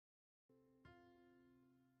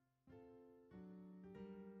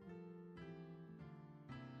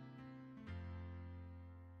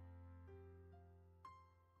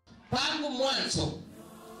Tangu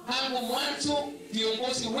mwanzo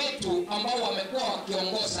viongozi wetu ambao wamekuwa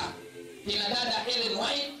wakiongoza kina dada Ellen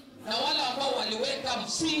White na wale ambao waliweka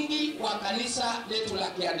msingi wa kanisa letu la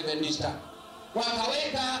Kiadventista,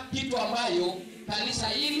 wakaweka kitu ambayo kanisa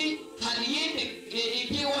hili haliendi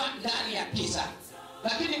ikiwa ndani ya kisa,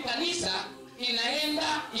 lakini kanisa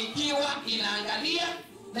inaenda ikiwa inaangalia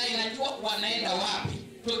na inajua wanaenda wapi.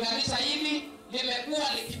 Kwa kanisa hili limekuwa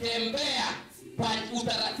likitembea kwa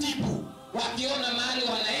utaratibu, wakiona mahali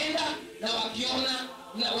wanaenda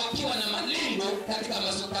na wakiwa na malengo katika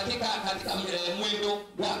mwendo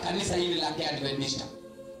wa kanisa hili la Kiadventista.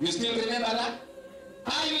 You still remember that?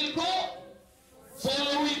 I will go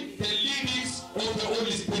following the leadings of the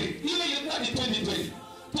Holy Spirit. Hiyo ilikuwa ni 2020.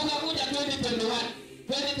 Tukakuja 2021.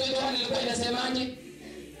 2021 ilikuwa inasemaje?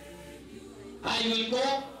 I will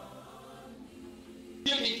go.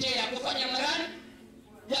 Hiyo ni ya kufanya mnagani?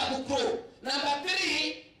 Ya kugrow. Number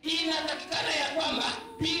 3, inatakikana ya kwamba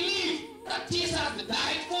believe that Jesus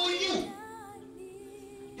died for you.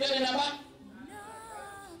 Hiyo ni namba.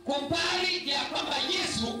 Kubali ya kwamba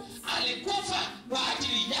Yesu alikufa kwa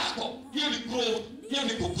ajili yako. Hiyo ni grow, hiyo ni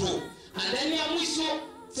kugrow. And then ya mwisho,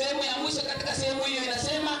 sehemu ya mwisho katika sehemu hiyo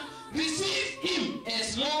inasema receive him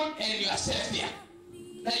as Lord and your Savior.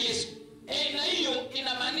 Na Yesu. Na hiyo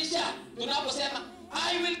inamaanisha tunaposema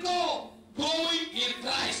I will go growing in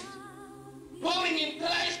Christ. Growing in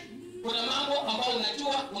Christ, kuna mambo ambayo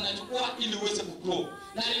unachukua ili uweze kugrow.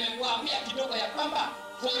 Na nimekuambia kidogo ya kwamba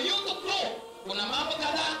for you to grow, kuna mambo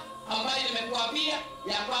kadhaa ambayo nimekuambia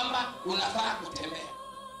ya kwamba unafaa kutembea.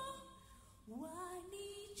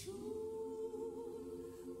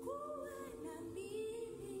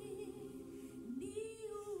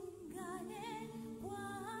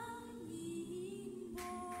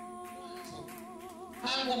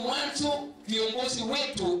 Tangu mwanzo viongozi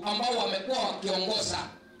wetu ambao wamekuwa wakiongoza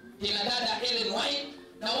kina dada Ellen White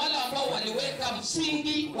na wale ambao waliweka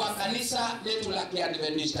msingi wa kanisa letu la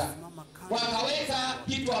Kiadventista, wakaweka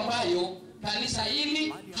kitu ambayo kanisa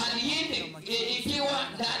hili haliendi ikiwa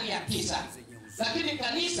ndani ya kisa, lakini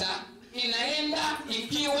kanisa inaenda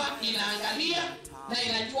ikiwa inaangalia na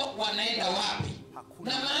inajua wanaenda wapi.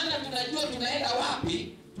 Na maana tunajua tunaenda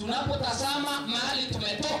wapi, tunapotazama mahali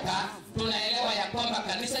tumetoka, tunaelewa ya kwamba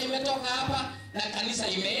kanisa imetoka hapa na kanisa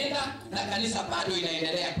imeenda na kanisa bado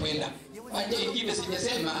inaendelea kwenda. Kwa njia nyingine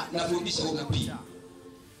sijasema nafundisha unabii.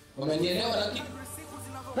 Umenielewa? Lakini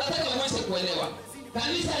nataka uweze kuelewa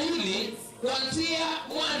kanisa hili kuanzia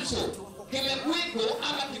mwanzo kimekuweko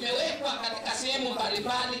ama kimewekwa katika sehemu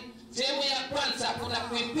mbalimbali. Sehemu ya kwanza kuna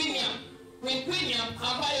quinquennium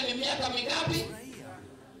ambayo ni miaka mingapi?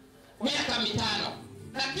 Miaka 5.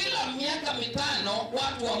 Na kila miaka 5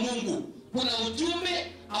 watu wa Mungu kuna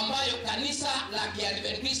ujumbe ambayo kanisa la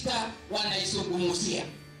Kiadventista wanaizungumzia.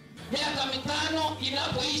 Miaka 5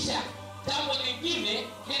 inapoisha, jambo lingine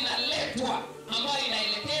linaletwa ambayo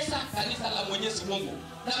inaelekeza kanisa la Mwenyezi Mungu.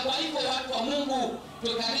 Na kwa hivyo watu wa Mungu,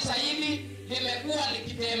 kanisa hili limekuwa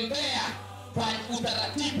likitembea kwa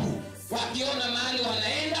utaratibu, wakiona mahali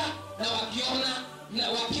wanaenda na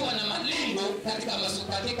wakiwa na malengo katika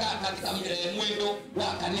mwendo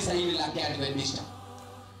wa kanisa hili la Kiadventista.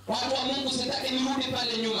 Watu wa Mungu, sitaki nirudi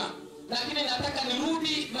pale nyuma, lakini nataka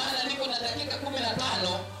nirudi, maana niko na dakika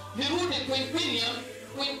 15, nirudi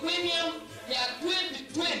quinquennium ya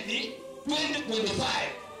 2020-2025.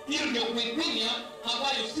 Hiyo ndio quinquennium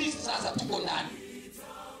ambayo sisi sasa tuko ndani.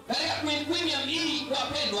 Katika quinquennium hii,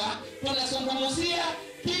 wapendwa, tunazungumzia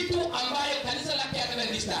kitu ambayo kanisa la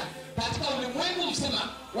Kiadventista katika ulimwengu mzima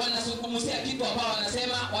wanazungumzia kitu ambao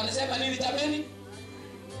wanasema nini jameni?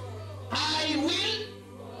 I will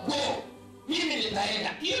go. Mimi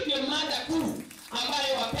nitaenda. Hiyo ndio mada kuu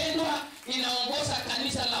ambayo wapendwa inaongoza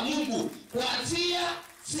kanisa la Mungu kuanzia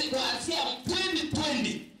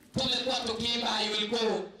 2020 tumekuwa tukiimba I will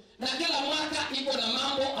go. Na kila mwaka iko na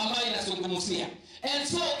mambo ambayo inazungumzia. And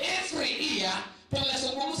so every year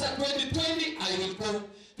tunazungumza 2020 I will go.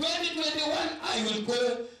 2021 I will go.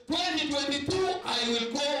 2022 I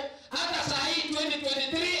will go. Hata saa hii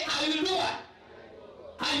 2023 I will do what?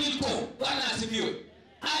 I will go. Bwana asifiwe.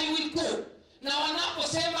 I will go. Na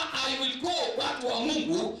wanaposema I will go, watu wa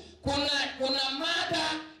Mungu, kuna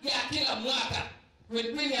mada ya kila mwaka.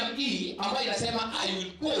 Quinquennium hii ambayo inasema I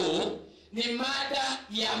will go ni mada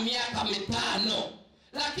ya miaka 5.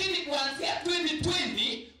 Lakini kuanzia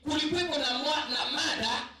 2020 kulikuwa na mada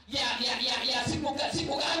ya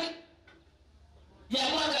siku gani? Ya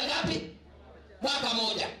mwaka ngapi? Mwaka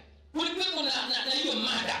moja. Kulikuwa na hiyo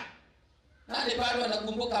mada. Nani bado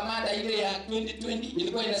anakumbuka mada ile ya 2020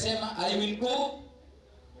 ilikuwa inasema I will go.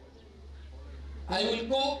 I will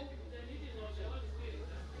go.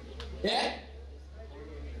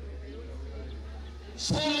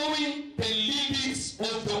 Following the leadings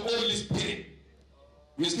of the Holy Spirit.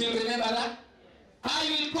 You still remember that? I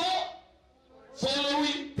will go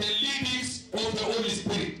following the leadings of the Holy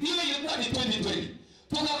Spirit. Hiyo ilikuwa ni 2020.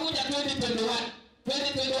 Tukakuja 2021.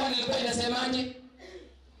 2021 ilikuwa inasemaje?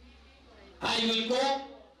 I will go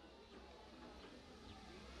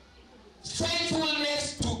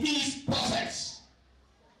faithfulness to his prophets.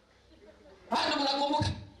 Hata mnakumbuka?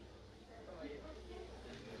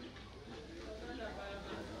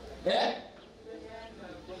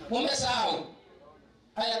 Mumesahau.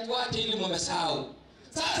 Haya tuache ili mumesahau.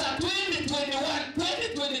 Sasa 2021,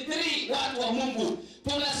 2023 watu wa Mungu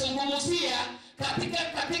tunazungumzia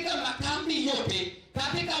katika makambi yote,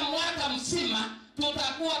 katika mwaka mzima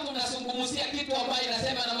tutakuwa tunazungumzia kitu ambacho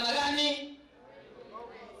inasema namna gani?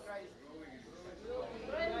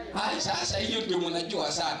 Hai, sasa hiyo ndio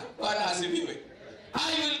mnajua sana. Bwana asifiwe.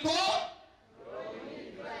 I will go.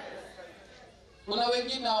 Kuna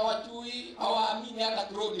wengine hawajui, hawaamini hata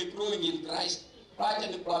growing in Christ. Wacha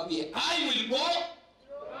nikwambie, I will go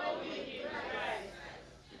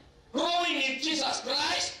growing in Jesus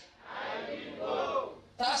Christ. I will go.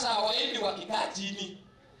 Sasa hawaendi wakikaa chini.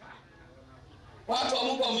 Watu wa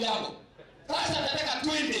Mungu mjambo. Sasa nataka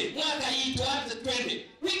twende mwaka hii tuanze twende.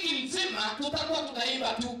 Wiki nzima tutakuwa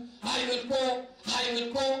tunaimba tu I will go, I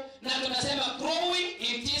will go, na tunasema growing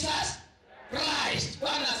in Jesus Christ.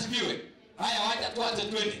 Bwana asifiwe. Haya wacha tuanze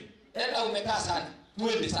twende. Enda umekaa sana.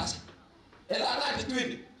 Twende sasa. Enda hadi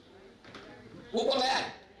twende. Uko tayari?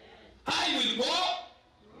 I will go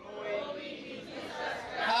growing in Jesus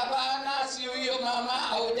Christ. Hapana, sio hiyo mama,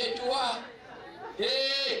 haujajua.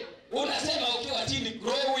 Unasema ukiwa chini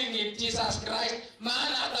growing in Jesus Christ,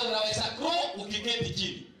 maana hata unaweza grow ukiketi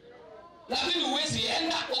chini. Lakini huwezi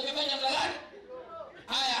enda ukifanya mlangani.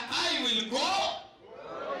 Haya, I will go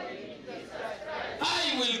growing in Jesus Christ.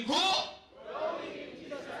 I will go growing in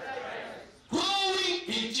Jesus Christ. Growing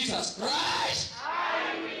in Jesus Christ.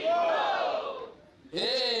 I will go.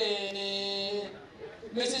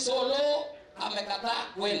 Mrs. Olo amekataa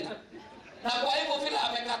kwenda. Na kwa hivyo vile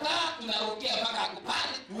amekataa tunarukia mpaka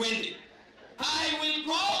akupande tuende. I will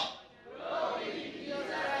go growing in Jesus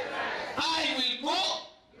Christ. I will go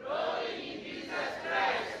growing in Jesus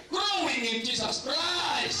Christ. Growing in Jesus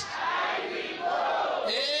Christ. I will go.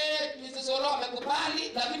 Mrs. Olo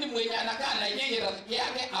amekubali, lakini mwenye anakaa na yeye rafiki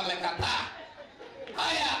yake amekataa.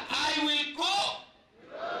 Haya, I will go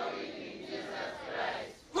growing in Jesus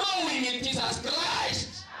Christ. Growing in Jesus Christ.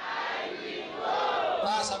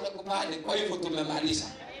 Sasa tumekubali, kwa hivyo tumemaliza.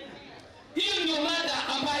 Hiyo ndio mada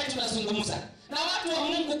ambayo tunazungumza na watu wa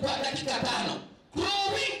Mungu kwa dakika 5.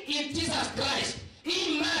 Growing in Jesus Christ.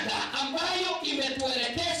 Hii mada ambayo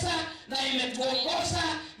imetuelekeza na imetuongoza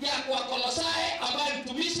ya kwa Kolosai, ambayo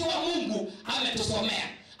mtumishi wa Mungu ametusomea,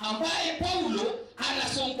 ambaye Paulo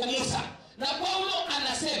anazungumza. Na Paulo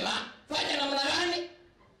anasema fanya namna gani?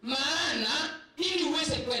 Maana ili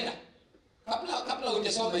uweze kwenda. Kabla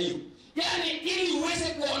hujasoma hiyo. Yaani ili uweze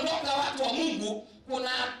kuondoka watu wa Mungu, kuna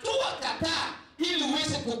hatua kadhaa ili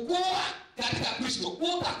uweze kukua katika Kristo.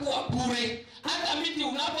 Utakuwa bure. Hata miti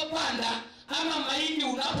unapopanda ama mahindi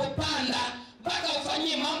unapopanda, mpaka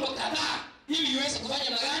ufanyie mambo kadhaa ili uweze kufanya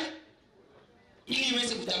namna gani? Ili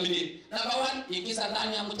uweze kutamini. Number 1, ingiza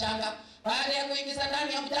ndani ya mchanga. Baada ya kuingiza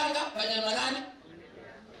ndani ya mchanga, fanya namna gani?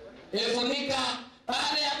 Funika.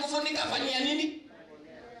 Baada ya kufunika fanyia nini?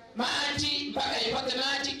 Maji mpaka ipate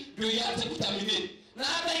maji ndio ianze kutamini. Na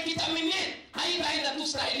hata ikitamini haitaenda tu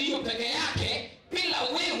style hiyo peke yake bila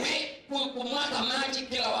wewe kumwaga maji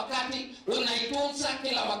kila wakati, unaitunza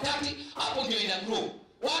kila wakati, hapo ndio ina grow.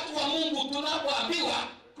 Watu wa Mungu tunapoambiwa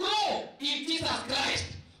grow in Jesus Christ,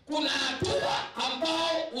 kuna hatua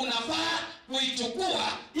ambao unafaa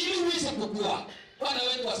kuichukua ili uweze kukua. Bwana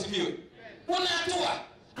wetu asifiwe. Kuna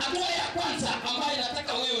hatua ya kwanza ambayo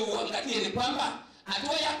nataka wewe uangalie ni kwamba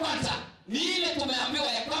hatua ya kwanza ni ile tumeambiwa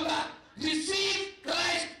ya kwamba receive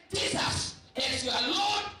Christ Jesus as your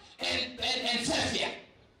Lord and Savior.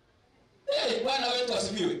 Bwana wetu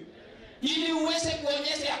asifiwe. Ili uweze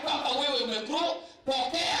kuonyesha ya kwamba wewe umegrow,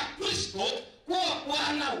 pokea Kristo kuwa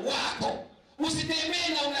Bwana wako. Usitembee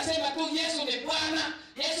na unasema tu Yesu ni Bwana,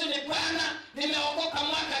 Yesu ni Bwana, nimeokoka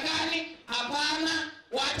mwaka gani? Hapana,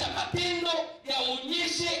 wacha matendo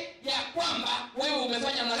yaonyeshe ya kwamba wewe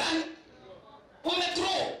umefanya namna gani?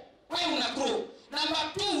 Umegrow. Wewe una grow.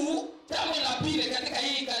 Number 2, jambo la pili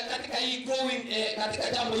katika hii growing katika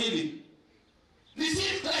jambo hili.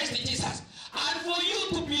 Receive Christ Jesus. And for you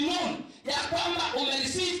to be known ya kwamba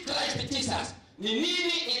umereceive Christ Jesus, ni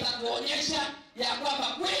nini itakuonyesha ya kwamba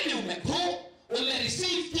kweli umegrow,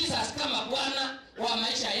 umereceive Jesus kama Bwana wa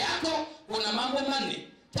maisha yako kuna mambo manne.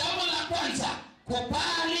 Jambo la kwanza,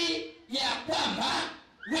 kubali ya kwamba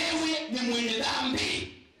wewe ni mwenye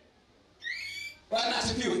dhambi. Bwana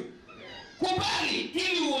asifiwe. Kubali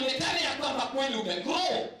ili uonekane ya kwamba kweli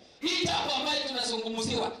umegrow. Hii jambo ambayo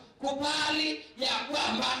tunazungumziwa, kubali ya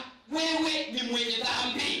kwamba wewe ni mwenye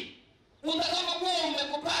dhambi. Utakapokuwa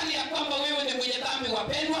umekubali ya kwamba wewe ni mwenye dhambi,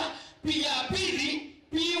 wapendwa, pili,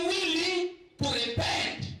 be willing to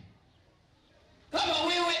repent. Kama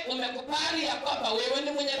wewe umekubali ya kwamba wewe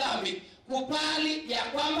ni mwenye dhambi, kubali ya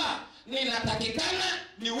kwamba ninatakikana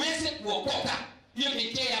niweze kuokoka. Hiyo ni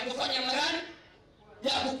njia ya kufanya namna gani?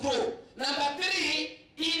 Ya kugrow. Number 3,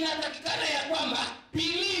 inatakikana ya kwamba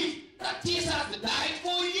believe that Jesus died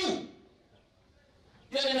for you.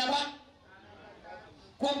 Hiyo ni namba.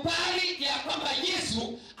 Kubali ya kwamba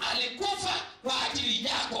Yesu alikufa kwa ajili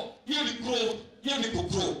yako. Hiyo ni grow, hiyo ni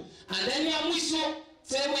kugrow. And then ya mwisho,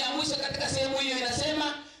 sehemu ya mwisho katika sehemu hiyo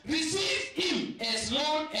inasema receive him as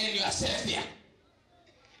Lord and your Savior.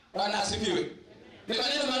 Bwana asifiwe. Ni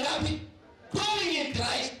maneno mangapi? Growing in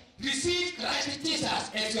Christ, receive Christ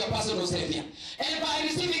Jesus as your personal Savior. And by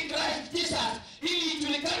receiving Christ Jesus, ili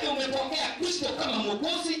ijulikane umepokea Kristo kama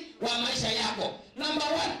mwokozi wa maisha yako. Number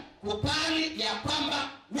 1, kubali ya kwamba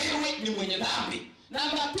wewe ni mwenye dhambi.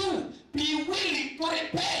 Number 2, be willing to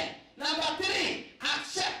repent. Number 3,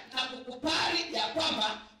 accept na kukubali ya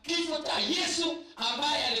kwamba kifo cha Yesu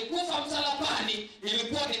ambaye alikufa msalabani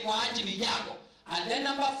ilikuwa ni kwa ajili yako. And then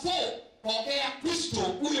number 4, pokea Kristo,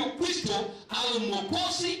 huyo Kristo awe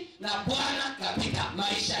mwokozi na Bwana katika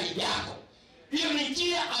maisha yako. Hiyo ni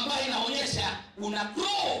njia ambayo inaonyesha una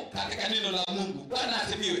grow katika neno la Mungu. Bwana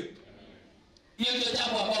asifiwe. Hiyo ndio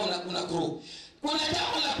jambo ambalo una grow. Kuna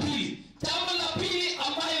jambo la pili. Jambo la pili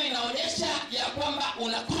ambayo inaonyesha ya kwamba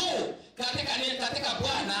una grow katika neno, katika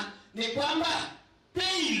Bwana, ni kwamba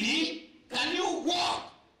daily can you walk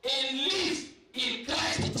and live in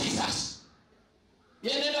Christ Jesus.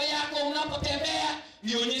 Neno yako unapotembea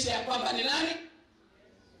ionyesha ya kwamba ni nani?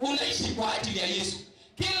 Unaishi kwa ajili ya Yesu.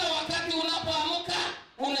 Kila wakati unapoamka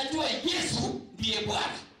unajua Yesu ndiye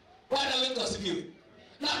Bwana. Bwana wetu asifiwe.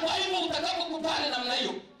 Na kwa hivyo utakapokubali namna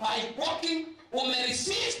hiyo, by walking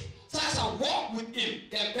umereceive, sasa walk with him.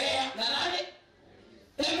 Tembea na nani?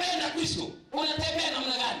 Tembea na Kristo. Unatembea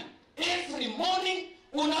namna gani? Every morning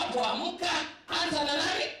unapoamka, anza na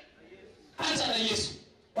nani? Anza na Yesu.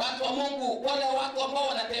 Watu wa Mungu, wale watu ambao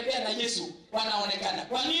wanatembea na Yesu wanaonekana.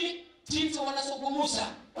 Kwa nini? Jinsi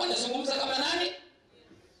wanazungumza kama nani?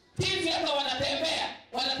 Jinsi hata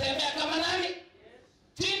wanatembea kama nani?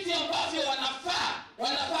 Jinsi ambavyo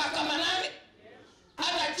wanafaa kama nani?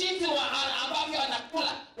 Hata jinsi ambavyo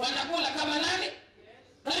wanakula kama nani?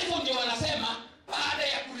 Na hivyo ndio wanasema baada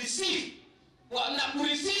ya kureceive,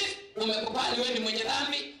 umekubali wewe ni mwenye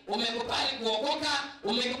dhambi, umekubali kuokoka,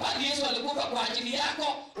 umekubali Yesu alikufa kwa ajili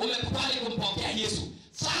yako, umekubali kumpokea Yesu.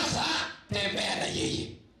 Sasa tembea na yeye.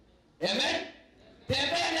 Amen.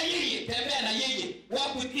 Tembea na yeye.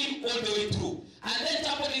 Walk with him all the way through. And then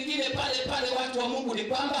jambo lingine pale watu wa Mungu ni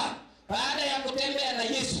kwamba baada ya kutembea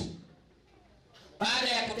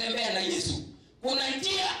na Yesu, kuna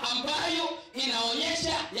njia ambayo inaonyesha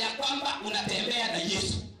ya kwamba unatembea na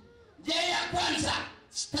Yesu. Njia ya kwanza,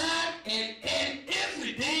 start and end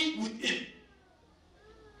every day with him.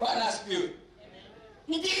 Bwana asifiwe.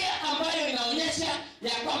 Njia ambayo inaonyesha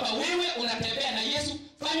ya kwamba wewe unatembea na Yesu,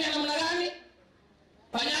 fanya namna gani?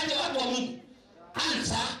 Fanyaje watu wa Mungu?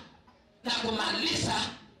 Anza na kumaliza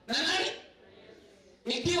na nani?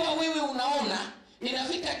 Ikiwa wewe unaona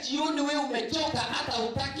inafika jioni wewe umechoka, hata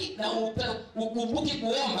hutaki na ukumbuki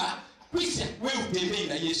kuomba, kisha wewe utembee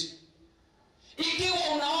na Yesu. Ikiwa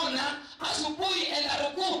unaona asubuhi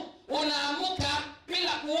elaruku unaamka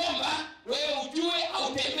bila kuomba, wewe ujue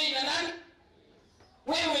au tembei na nani?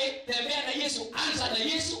 Wewe tembea na Yesu, anza na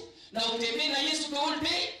Yesu na utembee na Yesu the whole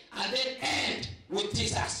day, and then end with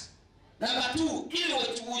Jesus. Number 2,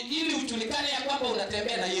 ili ujulikane ya kwamba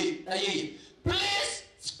unatembea na yeye. Place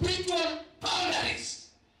spiritual boundaries.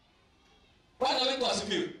 Bwana wetu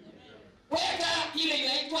asifiwe. Weka ile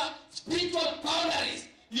inaitwa spiritual boundaries.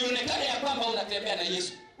 Ionekane ya kwamba unatembea na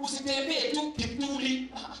Yesu. Usitembee tu kituli.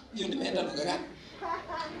 Hiyo nimeenda lugha gani?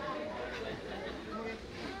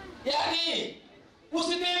 Yaani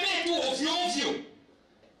usitembee tu ovyo.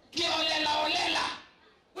 Kiolela.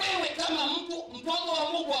 Wewe kama mtoto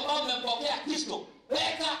wa Mungu ambao umempokea Kristo,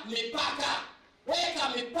 weka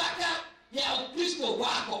mipaka ya Ukristo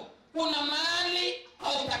wako. Kuna mahali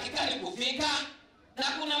hautakikani kufika na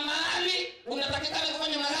kuna mahali unatakikana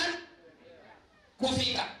kufanya nini?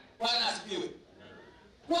 Kufika. Bwana asifiwe.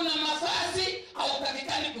 Kuna mavazi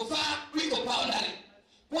hautakikani kuvaa kuliko boundary.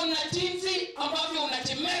 Kuna jinsi ambavyo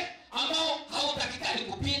unachimeka ambao hautakikani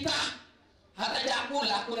kupita. Hata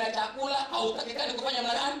chakula, kuna chakula hautakikani kufanya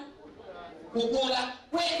mnagani? Kukula.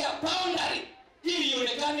 Weka boundary ili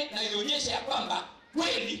ionekane na ionyeshe ya kwamba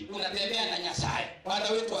kweli unatembea na Nyasaye. Bwana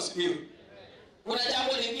wetu asifiwe. Kuna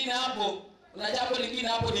jambo lingine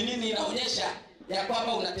hapo ni nini inaonyesha ya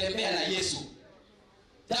kwamba unatembea na Yesu.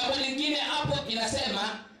 Jambo lingine hapo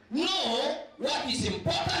inasema know what is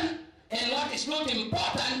important and what is not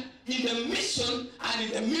important in the mission and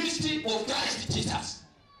in the ministry of Christ Jesus.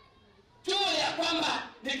 Jua ya kwamba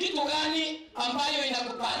ni kitu gani ambayo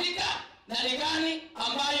inakubalika na ni gani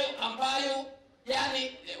ambayo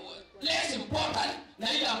yani less important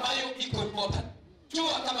na ile ambayo iko important.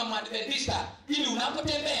 Jua kama Mwadventista ili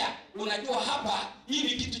unapotembea unajua hapa hii ni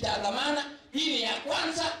kitu cha dhamana, hii ni ya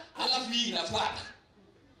kwanza, alafu hii inafuata.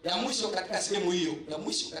 Ya mwisho katika sehemu hiyo,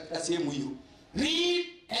 read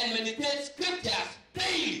and meditate scriptures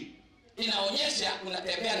daily. Inaonyesha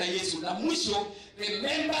unatembea na Yesu. Na mwisho,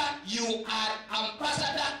 remember you are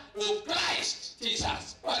ambassador of Christ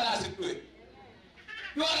Jesus. Bwana asifiwe.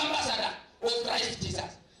 You are ambassador of Christ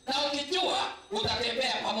Jesus. Na ukijua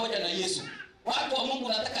utatembea pamoja na Yesu. Watu wa Mungu,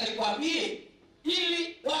 nataka nikwambie,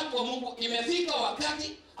 ili watu wa Mungu, imefika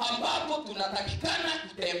wakati ambapo tunatakikana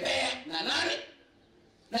kutembea na nani?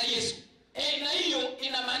 Na Yesu. Na hiyo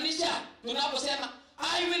inamaanisha tunaposema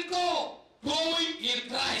I will go growing in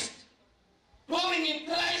Christ. Growing in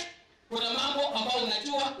Christ, kuna mambo ambayo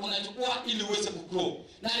unachukua ili uweze kugrow.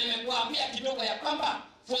 Na nimekuambia kidogo ya kwamba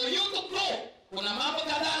for you to grow, kuna mambo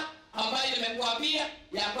kadhaa ambayo nimekuambia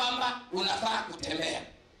ya kwamba unafaa kutembea.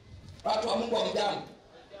 Watu wa Mungu wa mjambo.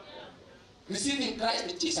 Receiving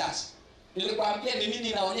Christ Jesus. Nilikwambia ni nini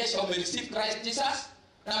inaonyesha umereceive Christ Jesus?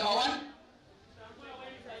 Number 1,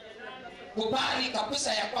 kubali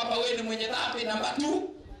kabisa ya kwamba wewe ni mwenye dhambi. Number 2,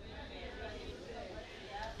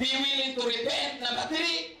 be willing to repent. Number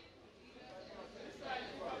 3,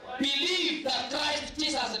 believe that Christ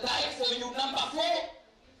Jesus died for you. Number 4,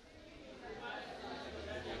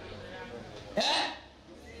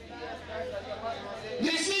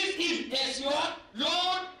 receive him as your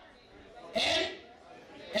Lord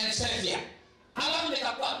and Savior. Alafu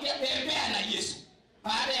nikakwambia tembea na Yesu.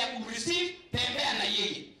 Baada ya kumreceive, tembea na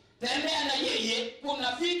yeye. Tembea na yeye,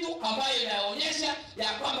 kuna vitu ambayo inaonyesha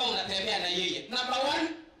ya kwamba unatembea na yeye. Number 1,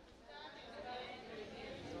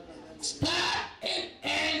 start and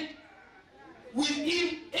end with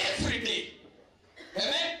him every day.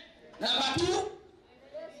 Amen. Number 2,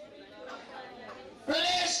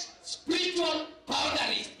 place spiritual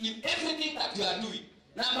boundaries in everything that you are doing.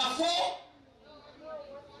 Number 4,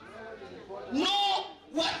 know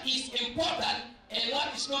what is important and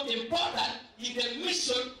what is not important in the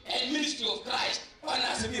mission and ministry of Christ. Bwana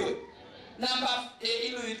asifiwe. Number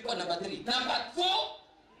 3. Number 4,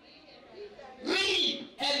 read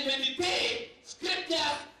and meditate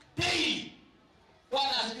scripture daily.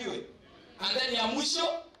 Bwana asifiwe. And then ya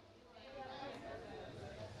mwisho,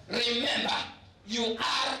 remember you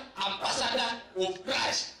are ambassador of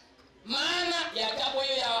Christ. Maana ya jambo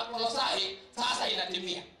hiyo ya Kolosai sasa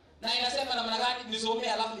inatimia. Na inasema namna gani? Nisomee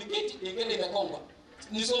alafu niketi, ingine imekongwa.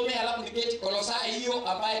 Nisomee alafu niketi Kolosai hiyo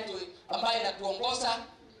ambaye inatuongoza.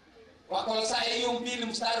 Wa Kolosai hiyo 2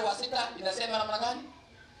 mstari wa 6 inasema namna gani?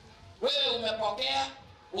 Wewe umepokea,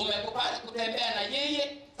 umekubali kutembea na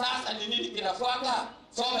yeye, sasa ni nini kinafuata?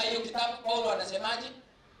 Soma hiyo kitabu, Paulo anasemaje?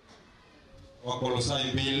 Wa Kolosai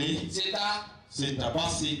 2:6.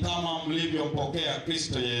 Basi kama mlivyompokea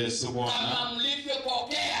Kristo Yesu Bwana. Kama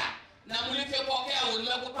mlivyopokea, na mlivyopokea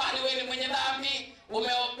umekubali wewe mwenye dhambi,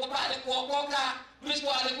 umekubali kuokoka,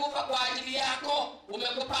 Kristo alikufa kwa ajili yako,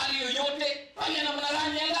 umekubali yoyote, fanya namna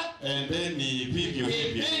gani enda? Endeni vivyo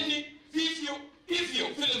hivyo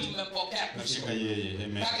vile mmepokea Kristo. Katika yeye.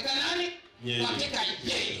 Amen. Katika nani? Yeye. Katika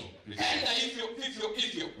yeye. Enda hivyo.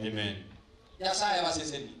 Amen. Nyasaye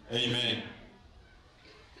wasisemi. Amen.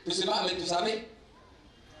 Tusimame tusame.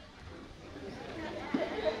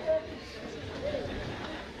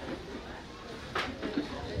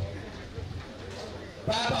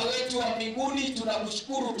 Baba wetu wa mbinguni,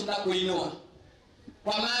 tunakushukuru, tunakuinua.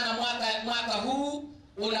 Kwa maana mwaka huu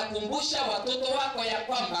unakumbusha watoto wako ya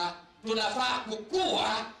kwamba tunafaa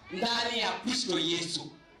kukua ndani ya Kristo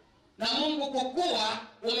Yesu. Na Mungu, kukua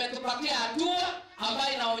umetupatia hatua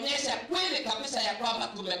ambayo inaonyesha kweli kabisa ya kwamba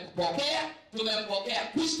tumempokea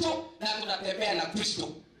Kristo na tunatembea na Kristo.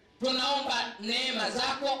 Tunaomba neema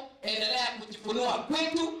zako endelea kujifunua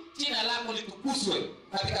kwetu, jina lako litukuzwe,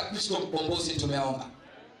 katika Kristo mkombozi tumeomba.